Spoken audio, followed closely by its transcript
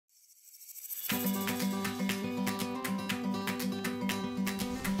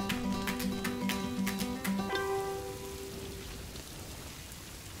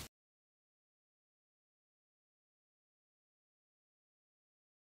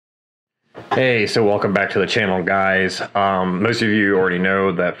Hey, so welcome back to the channel, guys. Most of you already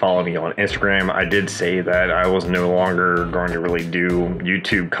know that follow me on Instagram. I did say that I was no longer going to really do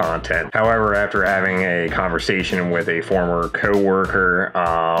YouTube content. However, after having a conversation with a former coworker,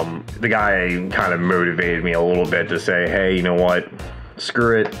 the guy kind of motivated me a little bit to say, hey, you know what?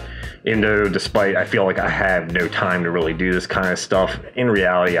 Screw it. Even though, despite I feel like I have no time to really do this kind of stuff, in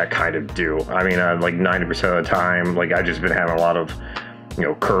reality, I kind of do. I mean, like 90% of the time, like I've just been having a lot of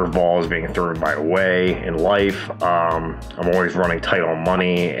curveballs being thrown my way in life. I'm always running tight on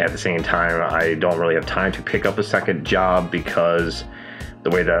money. At the same time, I don't really have time to pick up a second job because the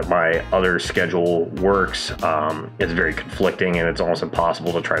way that my other schedule works is very conflicting, and it's almost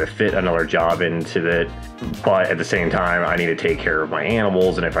impossible to try to fit another job into it. But at the same time, I need to take care of my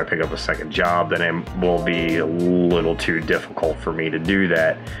animals, and if I pick up a second job, then it will be a little too difficult for me to do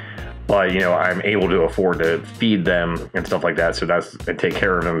that. But I'm able to afford to feed them and stuff like that, and take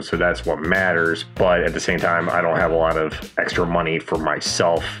care of them, so that's what matters. But at the same time, I don't have a lot of extra money for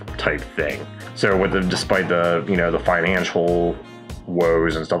myself type thing. So despite the the financial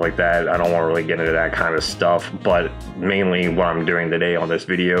woes and stuff like that, I don't want to really get into that kind of stuff. But mainly what I'm doing today on this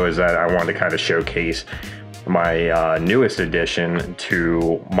video is that I wanted to kind of showcase my newest addition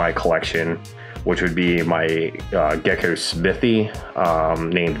to my collection, which would be my gecko smithy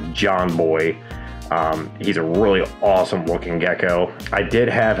named John Boy. He's a really awesome looking gecko. I did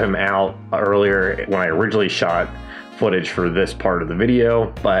have him out earlier when I originally shot footage for this part of the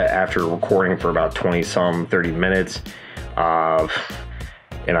video, but after recording for about 30 minutes,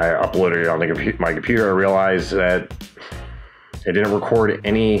 and I uploaded it on my computer, I realized that it didn't record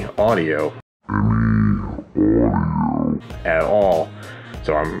any audio at all.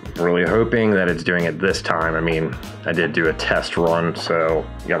 So I'm really hoping that it's doing it this time. I mean, I did do a test run, so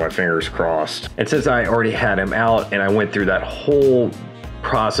got my fingers crossed. And since I already had him out and I went through that whole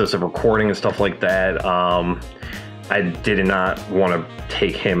process of recording and stuff like that, I did not want to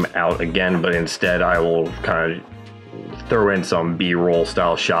take him out again, but instead I will kind of throw in some B-roll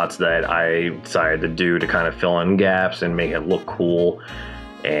style shots that I decided to do to kind of fill in gaps and make it look cool.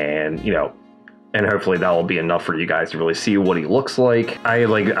 And and hopefully that will be enough for you guys to really see what he looks like. I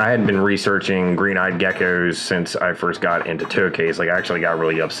had been researching green-eyed geckos since I first got into tokays. I actually got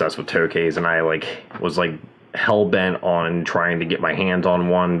really obsessed with tokays, and I was hell-bent on trying to get my hands on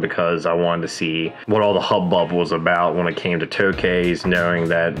one because I wanted to see what all the hubbub was about when it came to tokays, knowing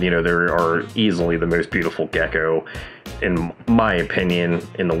that there are easily the most beautiful gecko, in my opinion,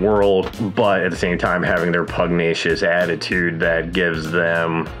 in the world, but at the same time having their pugnacious attitude that gives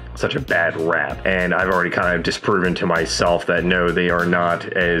them such a bad rap. And I've already kind of disproven to myself that no, they are not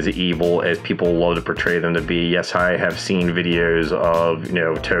as evil as people love to portray them to be. Yes, I have seen videos of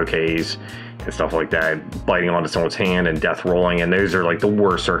tokays and stuff like that biting onto someone's hand and death rolling, and those are like the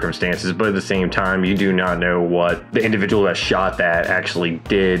worst circumstances. But at the same time, you do not know what the individual that shot that actually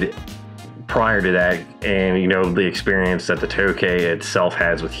did prior to that, and the experience that the tokay itself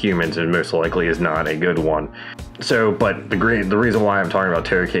has with humans, and most likely is not a good one. So, but the reason why I'm talking about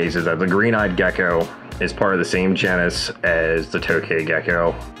tokays is that the green-eyed gecko is part of the same genus as the tokay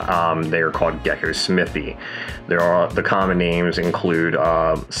gecko. They are called gecko smithy. The common names include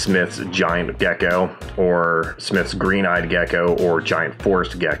Smith's giant gecko, or Smith's green-eyed gecko, or giant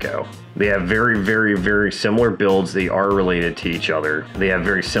forest gecko. They have very, very, very similar builds. They are related to each other. They have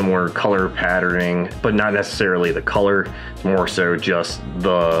very similar color patterning, but not necessarily the color, more so just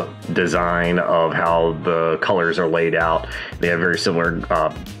the design of how the colors are laid out. They have very similar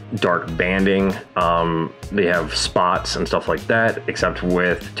dark banding. They have spots and stuff like that, except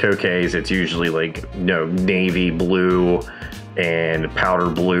with tokays, it's usually navy blue and powder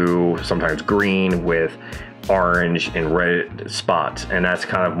blue, sometimes green, with orange and red spots, and that's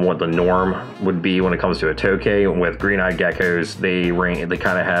kind of what the norm would be when it comes to a tokay. With green-eyed geckos, they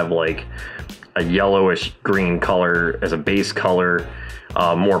kind of have a yellowish green color as a base color,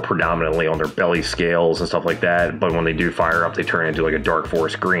 more predominantly on their belly scales and stuff like that. But when they do fire up, they turn into a dark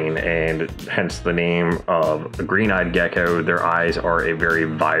forest green, and hence the name of a green-eyed gecko. Their eyes are a very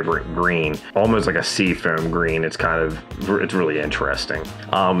vibrant green, almost like a seafoam green. It's really interesting.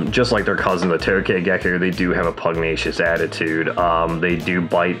 Just like their cousin, the tokay gecko, they do have a pugnacious attitude. They do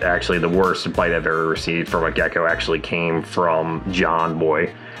bite. Actually, the worst bite I've ever received from a gecko actually came from John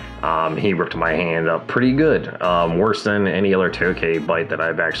Boy. He ripped my hand up pretty good, worse than any other tokay bite that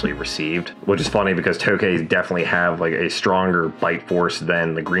I've actually received, which is funny because tokays definitely have like a stronger bite force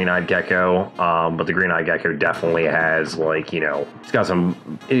than the green-eyed gecko, but the green-eyed gecko definitely has, like, you know,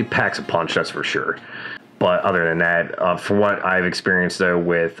 it packs a punch, that's for sure. But other than that, from what I've experienced though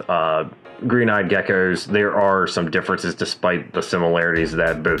with green-eyed geckos, there are some differences despite the similarities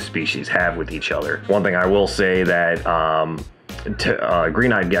that both species have with each other. One thing I will say that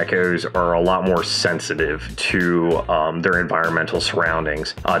green-eyed geckos are a lot more sensitive to their environmental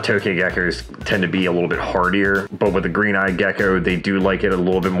surroundings. Tokay geckos tend to be a little bit hardier, but with the green-eyed gecko, they do like it a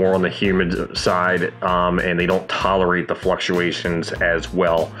little bit more on the humid side, and they don't tolerate the fluctuations as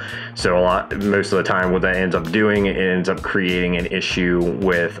well. So most of the time what that ends up doing, it ends up creating an issue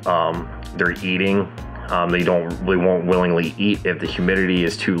with their eating. They won't willingly eat if the humidity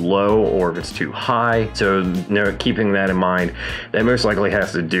is too low or if it's too high. So, you know, keeping that in mind, that most likely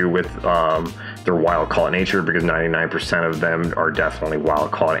has to do with their wild caught nature, because 99% of them are definitely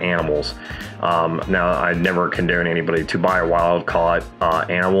wild caught animals. Now, I'd never condone anybody to buy wild caught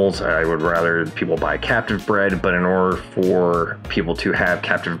animals. I would rather people buy captive bred, but in order for people to have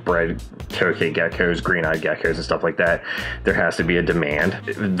captive bred tokay geckos, green-eyed geckos and stuff like that, there has to be a demand.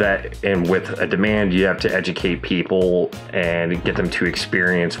 And with a demand, you have to educate people and get them to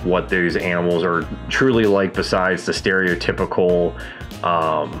experience what those animals are truly like, besides the stereotypical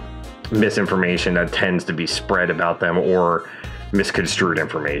misinformation that tends to be spread about them, or misconstrued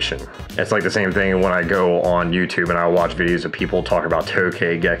information. It's like the same thing when I go on YouTube and I watch videos of people talk about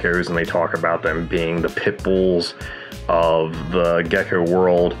tokay geckos, and they talk about them being the pit bulls of the gecko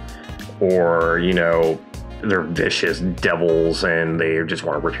world, or, you know, they're vicious devils and they just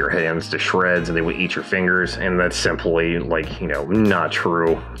want to rip your hands to shreds and they will eat your fingers. And that's simply, like, you know, not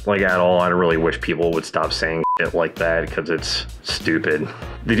true, like, at all. I really wish people would stop saying shit like that, because it's stupid.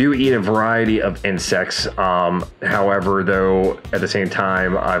 They do eat a variety of insects. However, though, at the same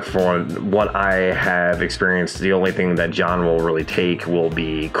time, from what I have experienced, the only thing that John will really take will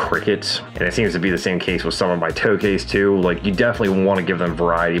be crickets. And it seems to be the same case with some of my tokays too. Like, you definitely want to give them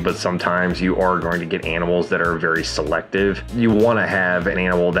variety, but sometimes you are going to get animals that are very selective. You want to have an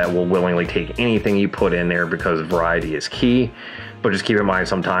animal that will willingly take anything you put in there, because variety is key. But just keep in mind,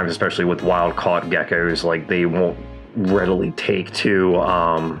 sometimes, especially with wild caught geckos, like, they won't readily take to,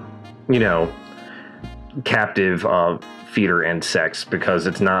 you know, captive feeder insects, because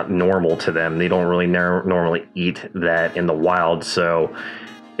it's not normal to them. They don't really normally eat that in the wild, so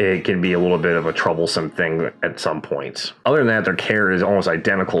it can be a little bit of a troublesome thing at some points. Other than that, their care is almost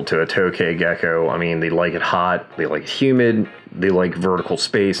identical to a tokay gecko. I mean, they like it hot, they like it humid, they like vertical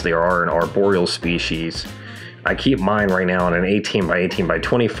space. They are an arboreal species. I keep mine right now on an 18 by 18 by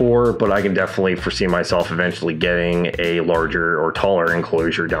 24, but I can definitely foresee myself eventually getting a larger or taller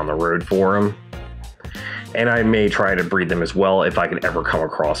enclosure down the road for them. And I may try to breed them as well if I could ever come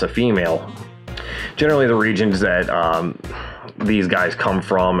across a female. Generally, the regions that these guys come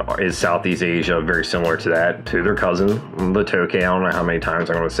from is Southeast Asia, very similar to that, to their cousin, the tokay. I don't know how many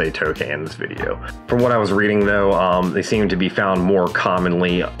times I'm going to say tokay in this video. From what I was reading, though, they seem to be found more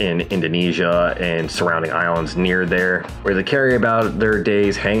commonly in Indonesia and surrounding islands near there, where they carry about their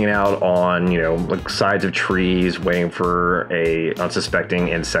days hanging out on, you know, like sides of trees, waiting for a unsuspecting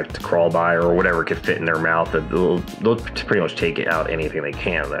insect to crawl by, or whatever could fit in their mouth. They'll pretty much take it out anything they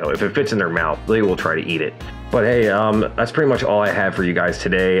can, though. If it fits in their mouth, they will try to eat it. But hey, that's pretty much all I have for you guys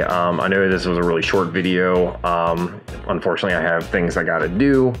today. I know this was a really short video. Unfortunately, I have things I gotta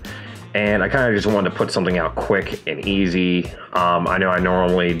do, and I kind of just wanted to put something out quick and easy. I know I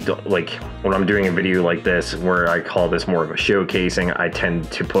normally, like, when I'm doing a video like this, where I call this more of a showcasing, I tend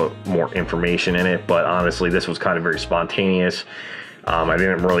to put more information in it, but honestly, this was kind of very spontaneous. I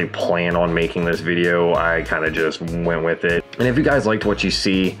didn't really plan on making this video. I kind of just went with it. And if you guys liked what you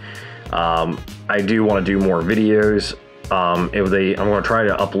see, I do want to do more videos. I'm going to try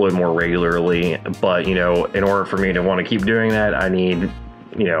to upload more regularly, but, you know, in order for me to want to keep doing that, I need,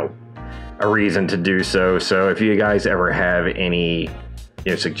 you know, a reason to do so. So if you guys ever have any,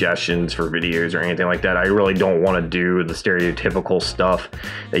 you know, suggestions for videos or anything like that, I really don't want to do the stereotypical stuff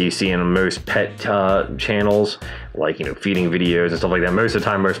that you see in most pet channels, like, you know, feeding videos and stuff like that. Most of the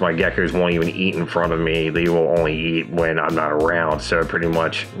time, most of my geckos won't even eat in front of me. They will only eat when I'm not around. So pretty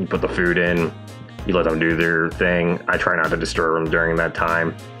much you put the food in, you let them do their thing. I try not to disturb them during that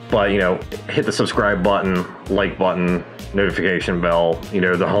time. But, you know, hit the subscribe button, like button, notification bell, you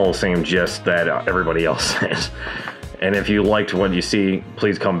know, the whole same gist that everybody else says. And if you liked what you see,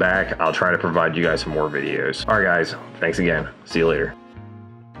 please come back. I'll try to provide you guys some more videos. All right, guys, thanks again. See you later.